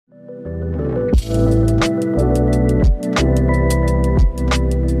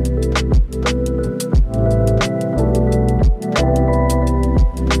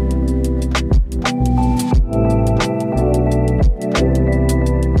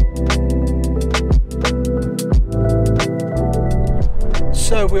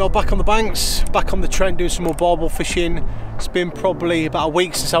So we are back on the banks, back on the Trent doing some more barbel fishing. It's been probably about a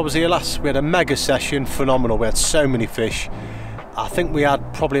week since I was here last. We had a mega session, phenomenal. We had so many fish. I think we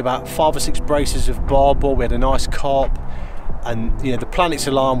had probably about 5 or 6 braces of barbel. We had a nice carp, and you know, the Planet's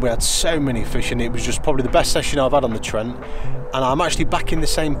alarm. We had so many fish, and it was just probably the best session I've had on the Trent. And I'm actually back in the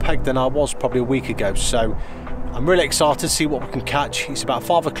same peg than I was probably a week ago. So I'm really excited to see what we can catch. It's about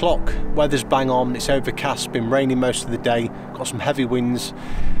 5 o'clock, weather's bang on, it's overcast, been raining most of the day, got some heavy winds.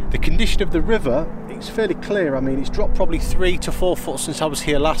 The condition of the river, it's fairly clear. I mean, it's dropped probably 3 to 4 foot since I was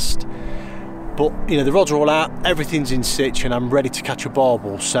here last. But, you know, the rods are all out, everything's in situ, and I'm ready to catch a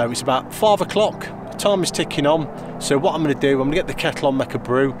barbel. So it's about 5 o'clock, time is ticking on. So what I'm going to do, I'm going to get the kettle on, make a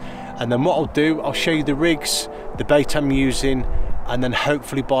brew, and then what I'll do, I'll show you the rigs, the bait I'm using, and then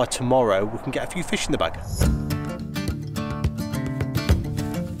hopefully by tomorrow we can get a few fish in the bag.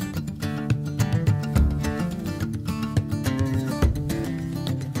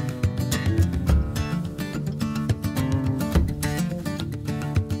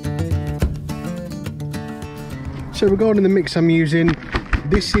 So regarding the mix I'm using,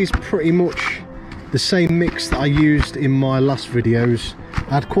 this is pretty much the same mix that I used in my last videos.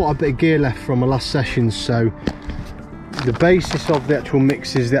 I had quite a bit of gear left from my last sessions, so the basis of the actual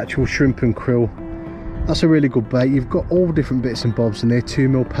mix is the actual shrimp and krill. That's a really good bait. You've got all different bits and bobs in there,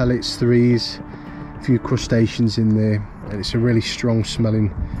 2mm pellets, 3s, a few crustaceans in there, and it's a really strong smelling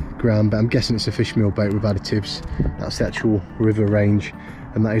ground bait. I'm guessing it's a fish meal bait with additives. That's the actual river range,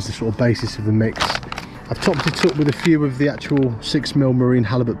 and that is the sort of basis of the mix. I've topped it up with a few of the actual 6mm marine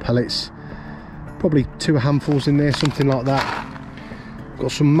halibut pellets, probably 2 handfuls in there, something like that.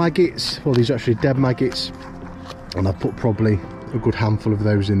 Got some maggots, well, these are actually dead maggots, and I've put probably a good handful of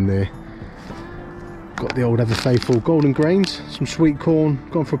those in there. Got the old ever faithful golden grains, some sweet corn,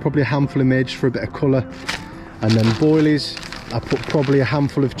 gone for probably a handful in there just for a bit of colour, and then boilies. I put probably a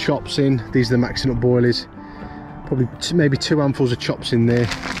handful of chops in. These are the maxing up boilies, probably maybe 2 handfuls of chops in there.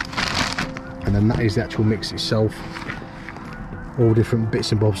 And then that is the actual mix itself. All different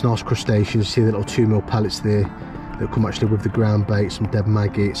bits and bobs, nice crustaceans. See the little 2mm pellets there that come actually with the ground bait, some dead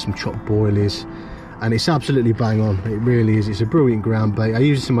maggots, some chopped boilies, and it's absolutely bang on. It really is. It's a brilliant ground bait. I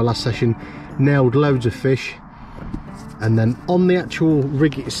used this in my last session, nailed loads of fish, and then on the actual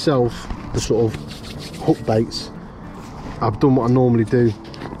rig itself, the sort of hook baits, I've done what I normally do.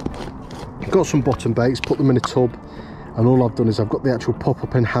 Got some bottom baits, put them in a tub, and all I've done is I've got the actual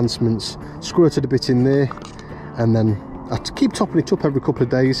pop-up enhancements, squirted a bit in there, and then I keep topping it up every couple of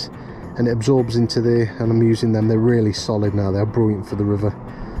days, and it absorbs into there, and I'm using them. They're really solid now. They're brilliant for the river,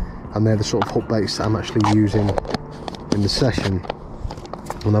 and they're the sort of hook baits that I'm actually using in the session.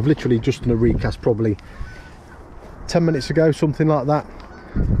 And I've literally just done a recast probably 10 minutes ago, something like that.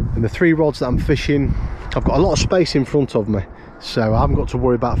 And the 3 rods that I'm fishing, I've got a lot of space in front of me, so I haven't got to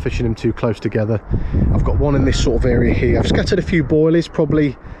worry about fishing them too close together. I've got one in this sort of area here. I've scattered a few boilies,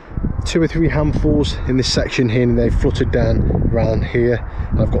 probably 2 or 3 handfuls in this section here, and they've fluttered down around here.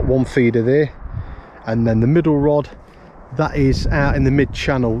 And I've got 1 feeder there, and then the middle rod, that is out in the mid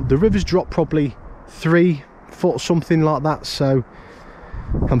channel. The river's dropped probably 3 foot, something like that, so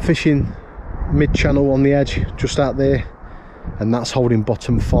I'm fishing mid channel on the edge just out there, and that's holding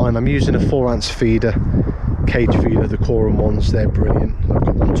bottom fine. I'm using a 4-ounce feeder, cage feeder, the Corum ones. They're brilliant. I've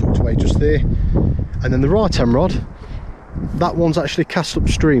got one tucked away just there, and then the right hand rod, that one's actually cast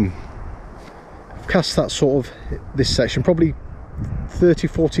upstream. I've cast that sort of this section probably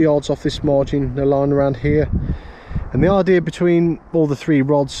 30-40 yards off this margin, a line around here. And the idea between all the 3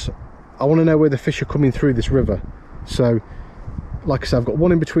 rods, I want to know where the fish are coming through this river. So like I said, I've got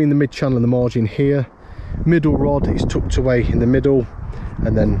one in between the mid channel and the margin here. Middle rod is tucked away in the middle,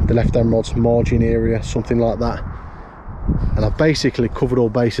 and then the left hand rod's margin area, something like that. And I've basically covered all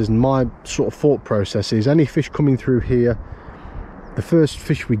bases, and my sort of thought process is any fish coming through here, the first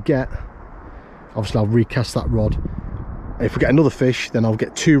fish we get, obviously I'll recast that rod. If we get another fish, then I'll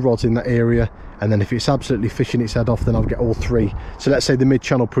get 2 rods in that area, and then if it's absolutely fishing its head off, then I'll get all 3. So let's say the mid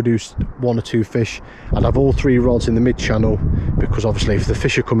channel produced 1 or 2 fish, I'd have all 3 rods in the mid channel, because obviously if the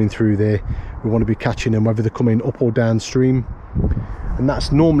fish are coming through there, we want to be catching them whether they're coming up or downstream. And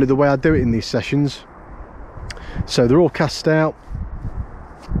that's normally the way I do it in these sessions. So they're all cast out,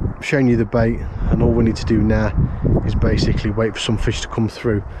 I'm showing you the bait, and all we need to do now is basically wait for some fish to come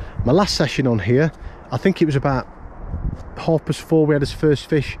through. My last session on here, I think it was about 4:30 we had his first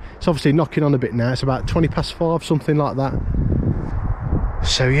fish. It's obviously knocking on a bit now. It's about 5:20, something like that.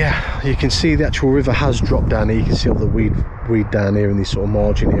 So yeah, you can see the actual river has dropped down here. You can see all the weed down here in these sort of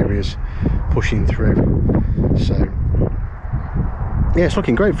margin areas pushing through. So Yeah, it's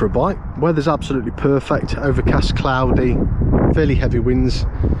looking great for a bite. Weather's absolutely perfect, overcast, cloudy, fairly heavy winds.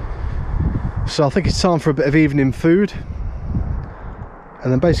 So I think it's time for a bit of evening food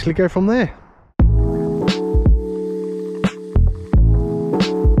and then basically go from there.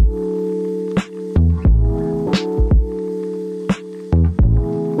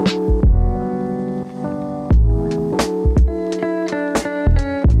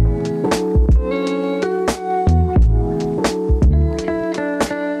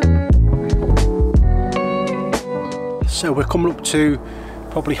 So we're coming up to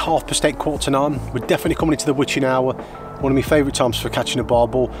probably 8:30, 8:45. We're definitely coming into the witching hour, one of my favourite times for catching a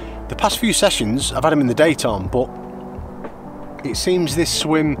barbel. The past few sessions I've had them in the daytime, but it seems this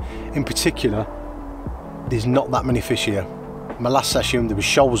swim in particular, there's not that many fish here. My last session there was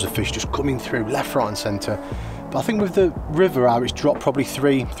shoals of fish just coming through left, right and centre, but I think with the river how it's dropped probably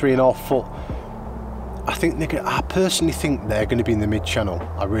 3.5 foot, I personally think they're going to be in the mid-channel.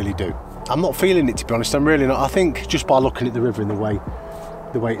 I really do. I'm not feeling it, to be honest. I'm really not. I think just by looking at the river and the way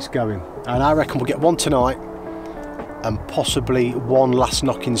it's going, and I reckon we'll get one tonight and possibly one last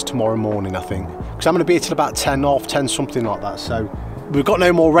knockings tomorrow morning, I think, because I'm going to be here till about 10, half 10, something like that. So we've got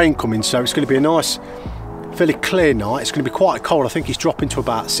no more rain coming, so it's going to be a nice, fairly clear night. It's going to be quite cold. I think it's dropping to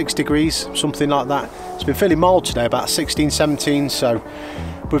about 6 degrees, something like that. It's been fairly mild today, about 16, 17, so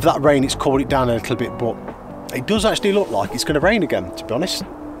with that rain it's cooled it down a little bit, but it does actually look like it's going to rain again, to be honest.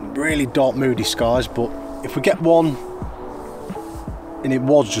 Really dark, moody skies, but if we get one, and it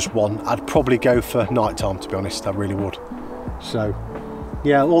was just one, I'd probably go for night time, to be honest. I really would. So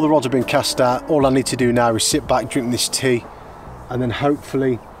yeah, all the rods have been cast out. All I need to do now is sit back, drink this tea, and then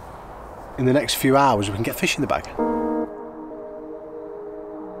hopefully in the next few hours we can get fish in the bag.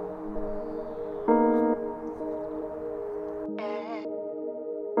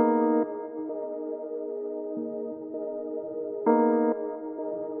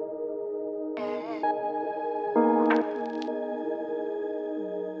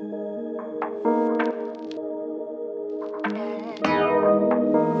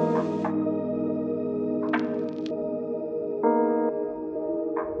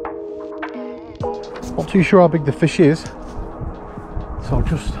 Not too sure how big the fish is, so I'll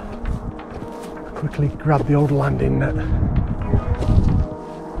just quickly grab the old landing net.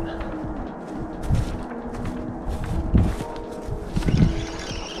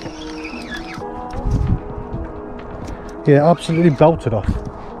 Yeah, absolutely belted off.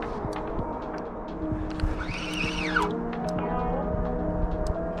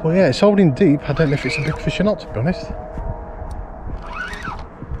 Well, yeah, it's holding deep. I don't know if it's a big fish or not, to be honest.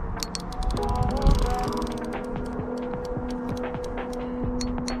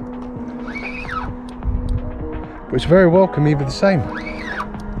 But it's very welcome either the same.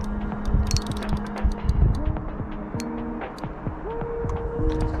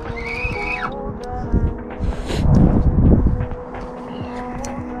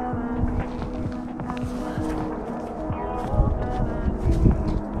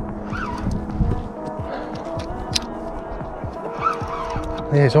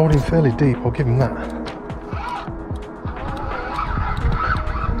 Yeah, it's holding fairly deep, I'll give him that.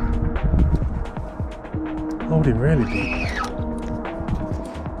 Holding really deep.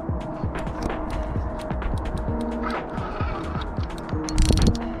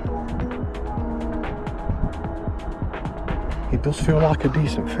 It does feel like a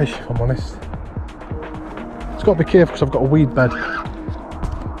decent fish, if I'm honest. It's got to be careful because I've got a weed bed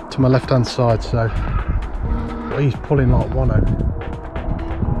to my left hand side, so but he's pulling like one out.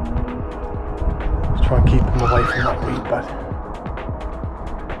 Let's try and keep him away from that weed bed.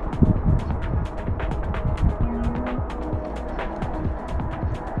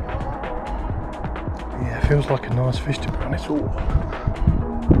 Yeah, it feels like a nice fish, to be honest. Ooh.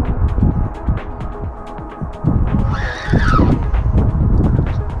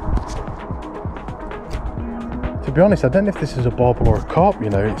 To be honest, I don't know if this is a barbel or a carp, you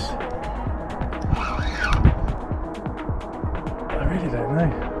know, I really don't know.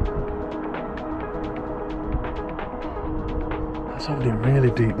 That's holding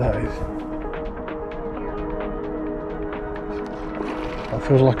really deep, that is. That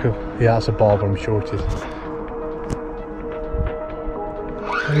feels like a, yeah, that's a barbel, I'm sure it is.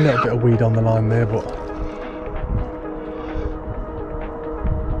 A little bit of weed on the line there, but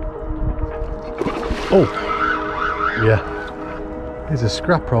oh! Yeah, here's a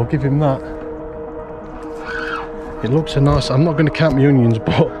scrapper, I'll give him that. It looks a nice, I'm not going to count my onions,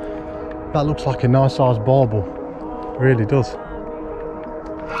 but that looks like a nice sized barbel. It really does.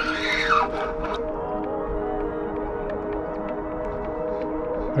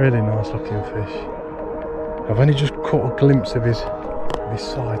 Really nice looking fish. I've only just caught a glimpse of his this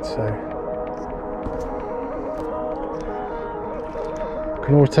side, so I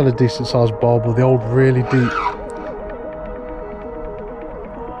can always tell a decent sized barbel, the old really deep.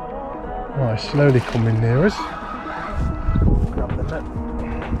 Right, slowly coming near us. Grab the net.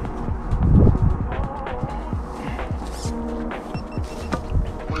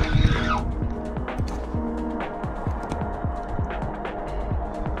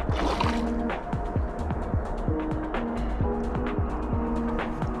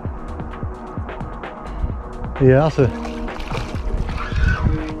 Yeah, that's a...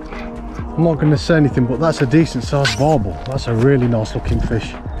 I'm not going to say anything, but that's a decent sized barbel. That's a really nice looking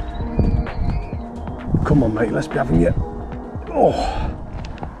fish. Come on mate, let's be having it. Oh,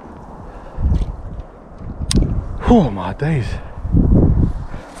 oh my days.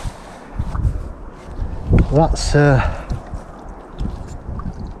 That's I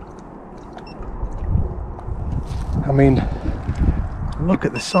mean, look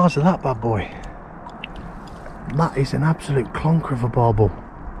at the size of that bad boy. That is an absolute clunker of a barbel.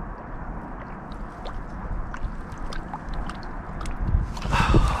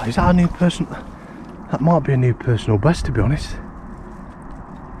 Is that a new person? That might be a new personal best, to be honest.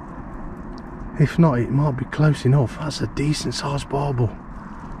 If not, it might be close enough. That's a decent sized barbel.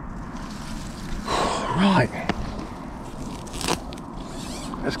 Right.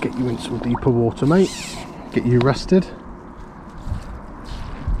 Let's get you in some deeper water, mate. Get you rested.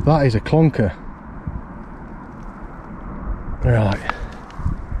 That is a clunker. Right.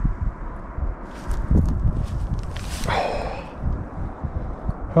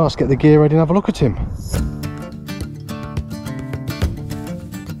 Right, let's get the gear ready and have a look at him.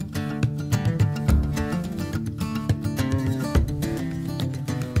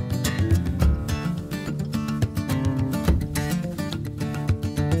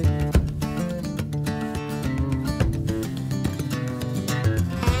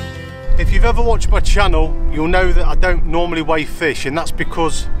 If you've ever watched my channel, you'll know that I don't normally weigh fish, and that's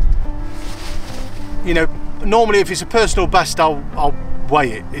because, you know, normally if it's a personal best, I'll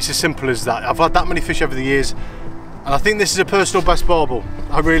weigh it. It's as simple as that. I've had that many fish over the years, and I think this is a personal best barbel.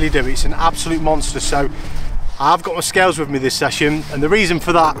 I really do. It's an absolute monster. So I've got my scales with me this session, and the reason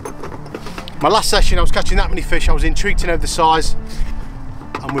for that, my last session I was catching that many fish, I was intrigued to know the size,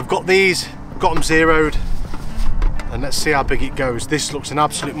 and we've got these, got them zeroed, and let's see how big it goes. This looks an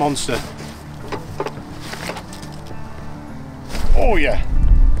absolute monster. Oh yeah.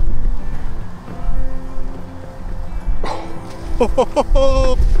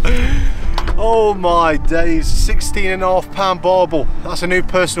 Oh my days, 16.5 pound barbel. That's a new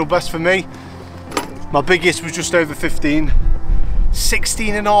personal best for me. My biggest was just over 15.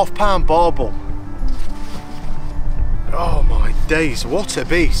 16.5 pound barbel. Oh my days, what a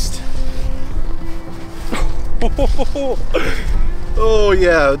beast. Oh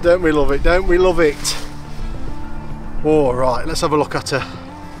yeah, don't we love it, don't we love it. All right, let's have a look at her.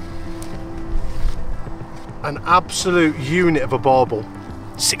 An absolute unit of a barbel.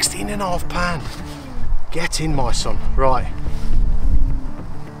 16.5 pound. Get in, my son. Right.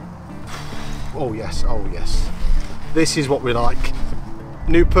 Oh yes, oh yes. This is what we like.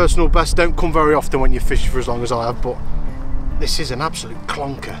 New personal best don't come very often when you fish for as long as I have, but this is an absolute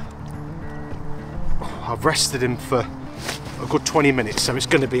clunker. Oh, I've rested him for a good 20 minutes, so it's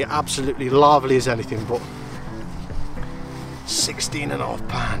going to be absolutely lively as anything, but 16.5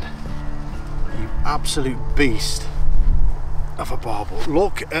 pound. You absolute beast of a barbel.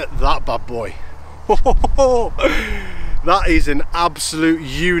 Look at that bad boy. That is an absolute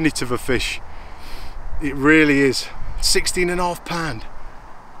unit of a fish. It really is. 16.5 pound.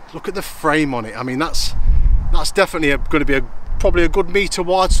 Look at the frame on it. I mean, that's definitely going to be probably a good metre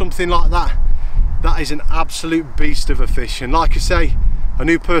wide, something like that. That is an absolute beast of a fish, and like I say, a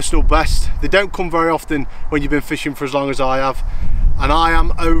new personal best. They don't come very often when you've been fishing for as long as I have, and I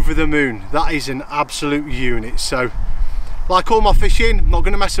am over the moon. That is an absolute unit. So like all my fishing, I'm not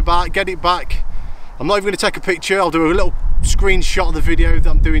going to mess about, get it back. I'm not even going to take a picture. I'll do a little screenshot of the video that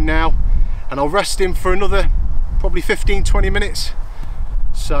I'm doing now, and I'll rest him for another probably 15-20 minutes.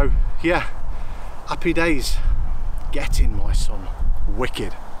 So yeah, happy days. Get in, my son.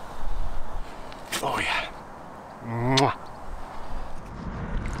 Wicked. Oh yeah. Mwah.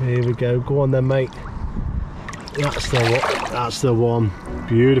 Here we go. Go on then, mate. That's the one. That's the one.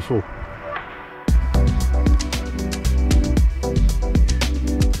 Beautiful.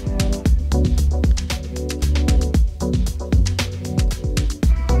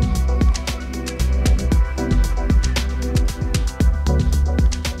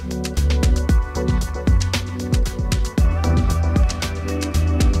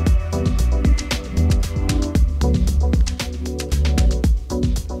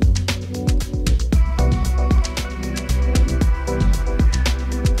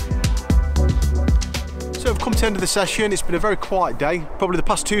 to end of the session. It's been a very quiet day. Probably the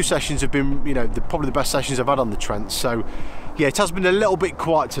past 2 sessions have been, you know, probably the best sessions I've had on the Trent. So yeah, it has been a little bit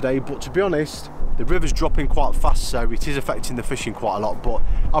quiet today, but to be honest, the river's dropping quite fast, so it is affecting the fishing quite a lot. But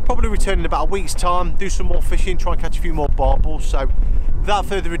I'll probably return in about a week's time, do some more fishing, try and catch a few more barbels. So without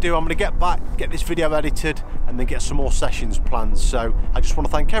further ado, I'm going to get back, get this video edited, and then get some more sessions planned. So I just want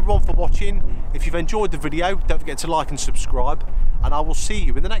to thank everyone for watching. If you've enjoyed the video, don't forget to like and subscribe, and I will see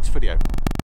you in the next video.